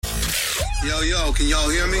Yo, can y'all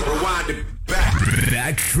hear me? Rewind it back.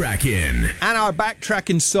 BackTrackin. And our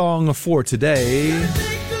BackTrackin song for today.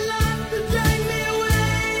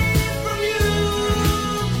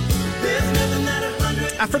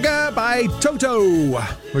 Africa by TOTO.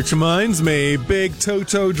 Which reminds me, big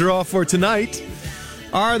TOTO draw for tonight.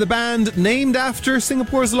 Are the band named after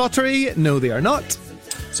Singapore's lottery? No, they are not.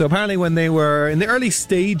 So apparently when they were in the early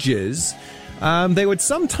stages, they would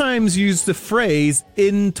sometimes use the phrase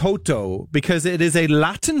in toto because it is a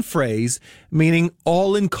Latin phrase meaning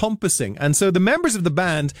all-encompassing. And so the members of the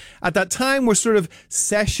band at that time were sort of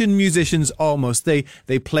session musicians almost. They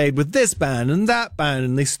played with this band and that band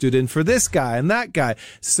and they stood in for this guy and that guy.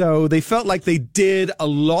 So they felt like they did a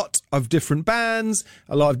lot of different bands,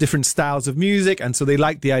 a lot of different styles of music. And so they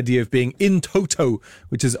liked the idea of being in toto,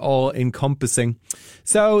 which is all-encompassing.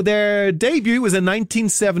 So their debut was in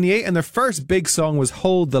 1978 and their first big song was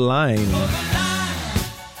Hold the Line.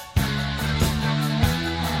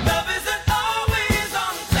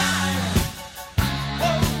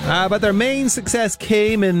 But their main success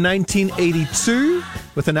came in 1982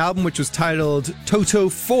 with an album which was titled TOTO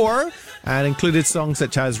 4 and included songs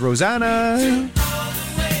such as Rosanna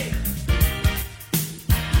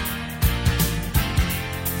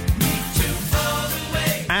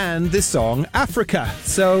and the song Africa.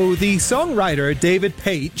 So the songwriter David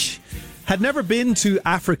Page had never been to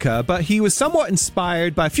Africa, but he was somewhat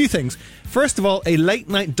inspired by a few things. First of all, a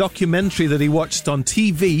late-night documentary that he watched on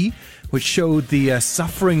TV, which showed the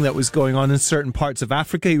suffering that was going on in certain parts of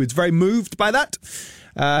Africa. He was very moved by that.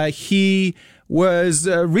 He was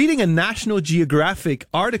reading a National Geographic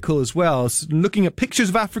article as well, looking at pictures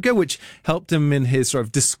of Africa, which helped him in his sort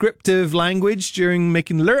of descriptive language during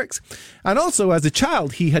making lyrics. And also, as a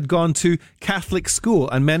child, he had gone to Catholic school,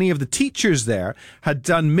 and many of the teachers there had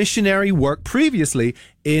done missionary work previously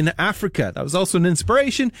in Africa. That was also an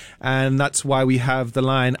inspiration, and that's why we have the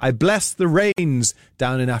line, "I bless the rains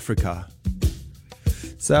down in Africa."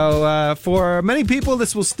 So for many people,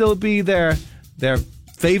 this will still be their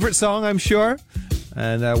favorite song, I'm sure,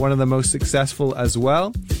 and one of the most successful as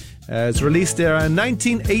well. It's released around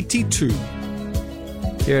 1982.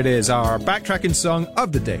 Here it is, our BackTrackin song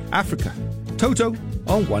of the day, Africa, TOTO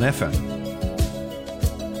on 1FM.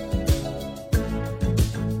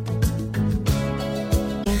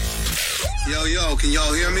 Yo, can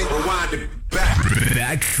y'all hear me? Rewind it back.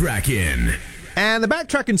 BackTrackin. And the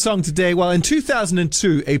BackTrackin song today, well, in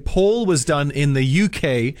 2002, a poll was done in the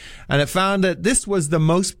UK, and it found that this was the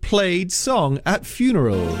most played song at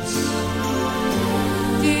funerals.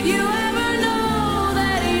 Did you ever know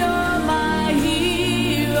that you're my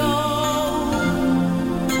hero?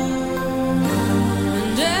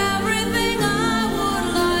 And everything I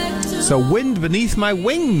would like to... So, Wind Beneath My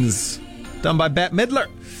Wings, done by Bette Midler.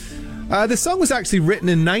 The song was actually written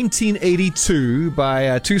in 1982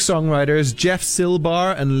 by two songwriters, Jeff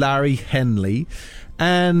Silbar and Larry Henley.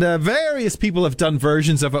 And various people have done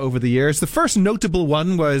versions of it over the years. The first notable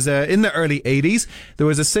one was in the early 80s. There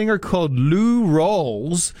was a singer called Lou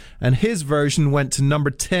Rawls, and his version went to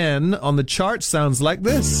number 10 on the chart. Sounds like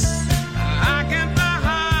this. I can fly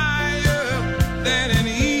higher than an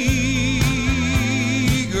eagle.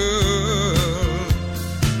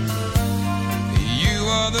 You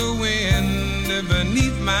are the wind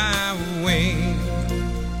beneath my wings.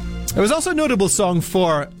 There was also a notable song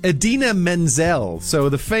for Idina Menzel, so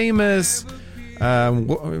the famous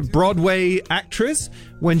Broadway actress.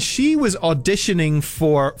 When she was auditioning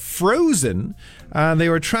for Frozen, they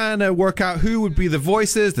were trying to work out who would be the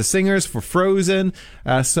voices, the singers for Frozen.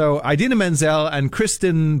 So Idina Menzel and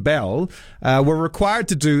Kristen Bell were required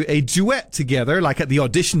to do a duet together, like at the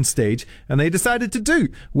audition stage, and they decided to do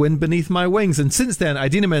Wind Beneath My Wings. And since then,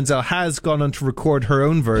 Idina Menzel has gone on to record her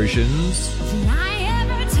own versions. Did I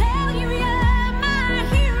ever tell you you're my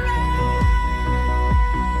hero?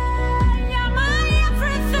 You're my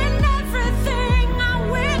everything I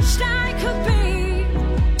wished I could be.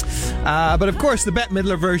 But of course, the Bette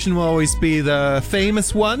Midler version will always be the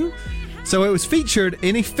famous one. So it was featured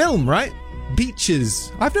in a film, right?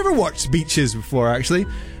 Beaches. I've never watched Beaches before, actually.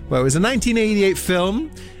 But it was a 1988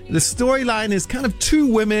 film. The storyline is kind of two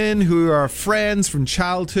women who are friends from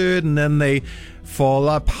childhood, and then they fall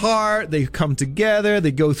apart, they come together,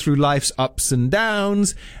 they go through life's ups and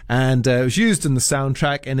downs, and it was used in the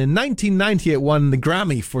soundtrack, and in 1990 it won the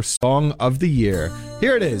Grammy for Song of the Year.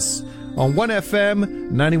 Here it is, on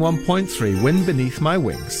 1FM 91.3, Wind Beneath My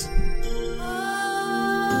Wings.